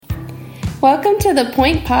Welcome to the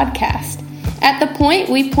Point Podcast. At The Point,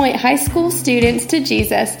 we point high school students to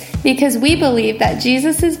Jesus because we believe that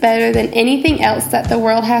Jesus is better than anything else that the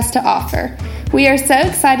world has to offer. We are so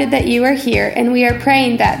excited that you are here, and we are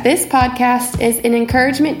praying that this podcast is an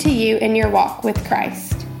encouragement to you in your walk with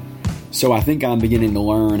Christ. So I think I'm beginning to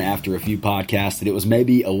learn after a few podcasts that it was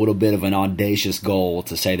maybe a little bit of an audacious goal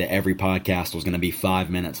to say that every podcast was going to be 5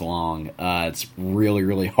 minutes long. It's really,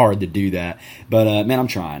 really hard to do that. But man, I'm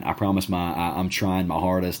trying. I promise I'm trying my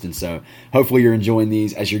hardest. And so hopefully you're enjoying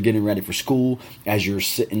these as you're getting ready for school, as you're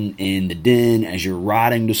sitting in the den, as you're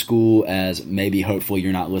riding to school, as maybe hopefully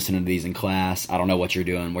you're not listening to these in class. I don't know what you're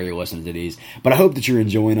doing, where you're listening to these. But I hope that you're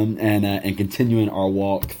enjoying them and continuing our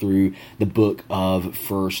walk through the book of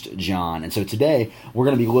 1 John. And so today we're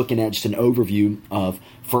going to be looking at just an overview of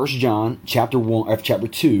 1 John chapter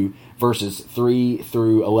 2 verses 3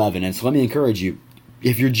 through 11. And so let me encourage you,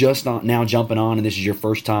 if you're just now jumping on and this is your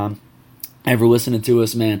first time ever listening to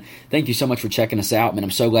us, man, thank you so much for checking us out, man. I'm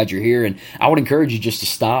so glad you're here, and I would encourage you just to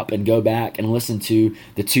stop and go back and listen to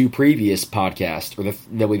the two previous podcasts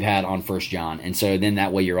that we've had on 1 John, and so then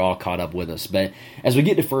that way you're all caught up with us. But as we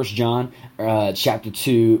get to 1 John chapter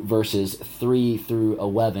 2, verses 3 through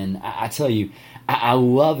 11, I tell you, I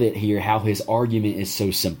love it here how his argument is so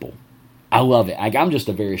simple. I love it. I'm just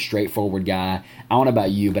a very straightforward guy. I don't know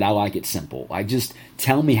about you, but I like it simple. Like, just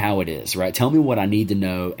tell me how it is, right? Tell me what I need to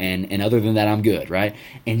know, and other than that, I'm good, right?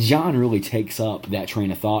 And John really takes up that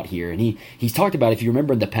train of thought here, and he's talked about, if you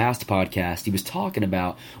remember in the past podcast, he was talking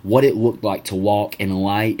about what it looked like to walk in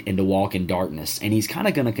light and to walk in darkness, and he's kind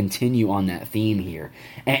of going to continue on that theme here.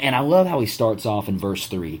 And I love how he starts off in verse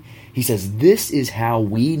 3. He says, "This is how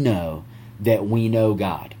we know that we know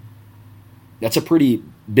God." That's a pretty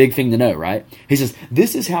big thing to know, right? He says,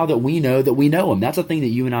 this is how that we know Him. That's a thing that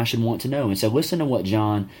you and I should want to know. And so listen to what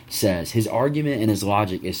John says. His argument and his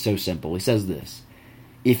logic is so simple. He says this: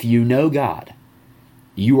 if you know God,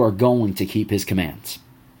 you are going to keep His commands.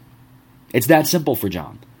 It's that simple for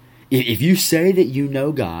John. If you say that you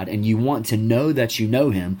know God and you want to know that you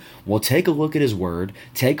know Him, well, take a look at His Word,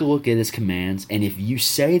 take a look at His commands, and if you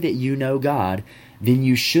say that you know God, then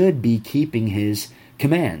you should be keeping His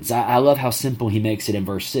commands. I love how simple he makes it in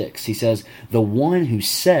verse 6. He says, the one who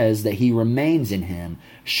says that he remains in Him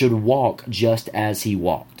should walk just as He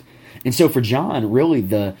walked. And so for John, really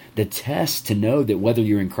the test to know that whether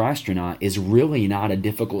you're in Christ or not is really not a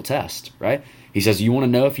difficult test, right? He says, you want to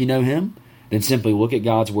know if you know Him? Then simply look at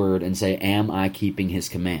God's Word and say, am I keeping His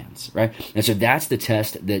commands, right? And so that's the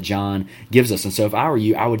test that John gives us. And so if I were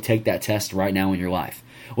you, I would take that test right now in your life.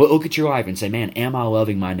 Well, look at your life and say, man, am I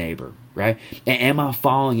loving my neighbor, right? Am I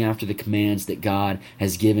following after the commands that God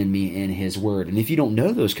has given me in His Word? And if you don't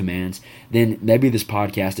know those commands, then maybe this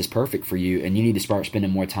podcast is perfect for you, and you need to start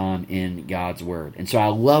spending more time in God's Word. And so I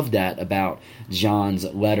love that about John's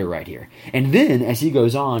letter right here. And then, as he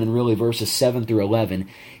goes on in really verses 7 through 11,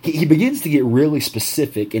 he begins to get really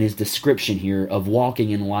specific in his description here of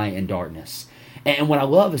walking in light and darkness. And what I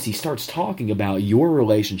love is he starts talking about your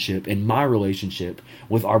relationship and my relationship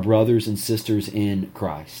with our brothers and sisters in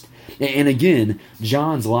Christ. And again,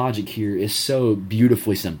 John's logic here is so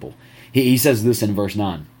beautifully simple. He says this in verse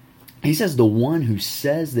 9. He says, the one who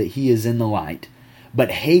says that he is in the light, but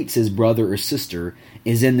hates his brother or sister,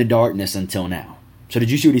 is in the darkness until now. So did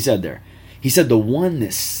you see what he said there? He said the one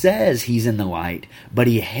that says he's in the light, but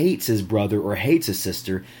he hates his brother or hates his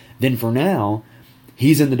sister, then for now,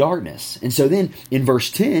 he's in the darkness. And so then in verse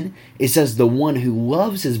 10, it says the one who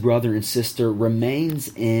loves his brother and sister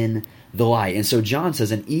remains in the light. And so John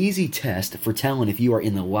says an easy test for telling if you are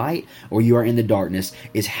in the light or you are in the darkness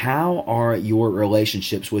is how are your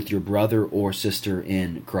relationships with your brother or sister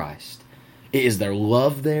in Christ? Is there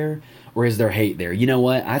love there or is there hate there? You know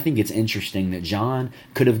what? I think it's interesting that John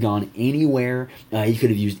could have gone anywhere. He could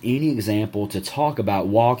have used any example to talk about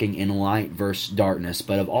walking in light versus darkness.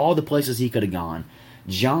 But of all the places he could have gone,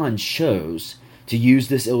 John chose to use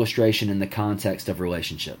this illustration in the context of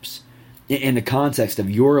relationships, in the context of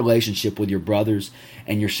your relationship with your brothers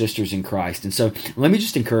and your sisters in Christ. And so let me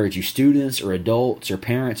just encourage you, students or adults or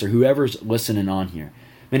parents or whoever's listening on here.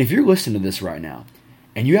 Man, if you're listening to this right now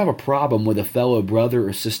and you have a problem with a fellow brother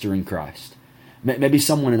or sister in Christ, maybe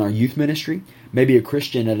someone in our youth ministry, maybe a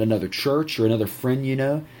Christian at another church or another friend you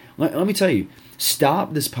know, let me tell you,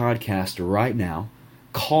 stop this podcast right now,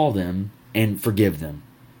 call them, and forgive them.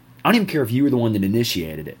 I don't even care if you were the one that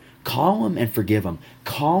initiated it. Call them and forgive them.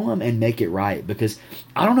 Call them and make it right, because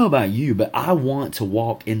I don't know about you, but I want to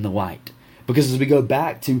walk in the light. Because as we go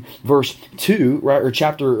back to verse 2, right, or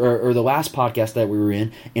chapter, or the last podcast that we were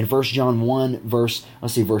in 1 John 1, verse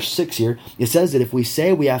 6 here, it says that if we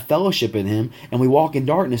say we have fellowship in him and we walk in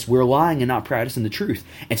darkness, we're lying and not practicing the truth.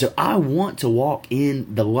 And so I want to walk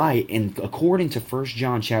in the light, and according to 1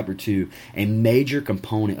 John chapter 2, a major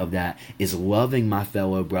component of that is loving my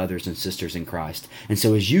fellow brothers and sisters in Christ. And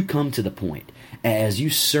so as you come to the point, as you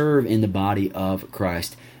serve in the body of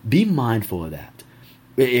Christ, be mindful of that.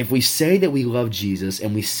 If we say that we love Jesus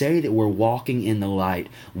and we say that we're walking in the light,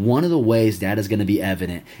 one of the ways that is going to be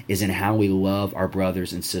evident is in how we love our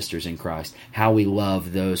brothers and sisters in Christ, how we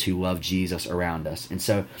love those who love Jesus around us. And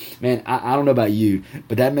so, man, I don't know about you,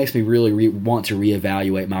 but that makes me really want to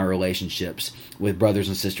reevaluate my relationships with brothers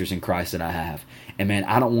and sisters in Christ that I have. And man,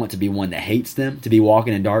 I don't want to be one that hates them, to be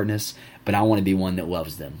walking in darkness, but I want to be one that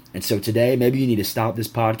loves them. And so today, maybe you need to stop this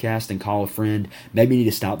podcast and call a friend. Maybe you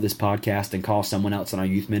need to stop this podcast and call someone else in our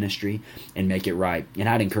youth ministry and make it right. And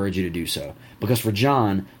I'd encourage you to do so. Because for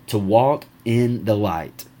John, to walk in the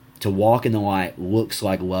light looks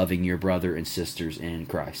like loving your brother and sisters in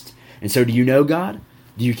Christ. And so do you know God?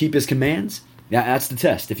 Do you keep his commands? Now, that's the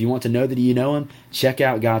test. If you want to know that you know him, check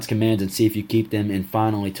out God's commands and see if you keep them. And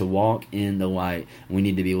finally, to walk in the light, we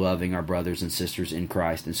need to be loving our brothers and sisters in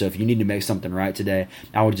Christ. And so if you need to make something right today,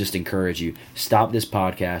 I would just encourage you, stop this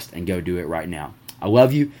podcast and go do it right now. I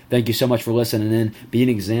love you. Thank you so much for listening in. Be an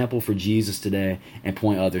example for Jesus today and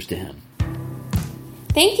point others to him.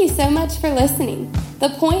 Thank you so much for listening. The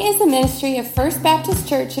Point is a ministry of First Baptist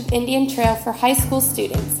Church of Indian Trail for high school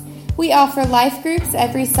students. We offer life groups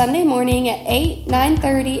every Sunday morning at 8,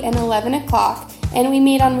 9:30, and 11 o'clock, and we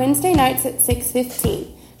meet on Wednesday nights at 6:15.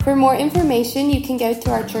 For more information, you can go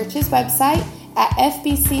to our church's website at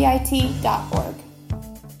fbcit.org.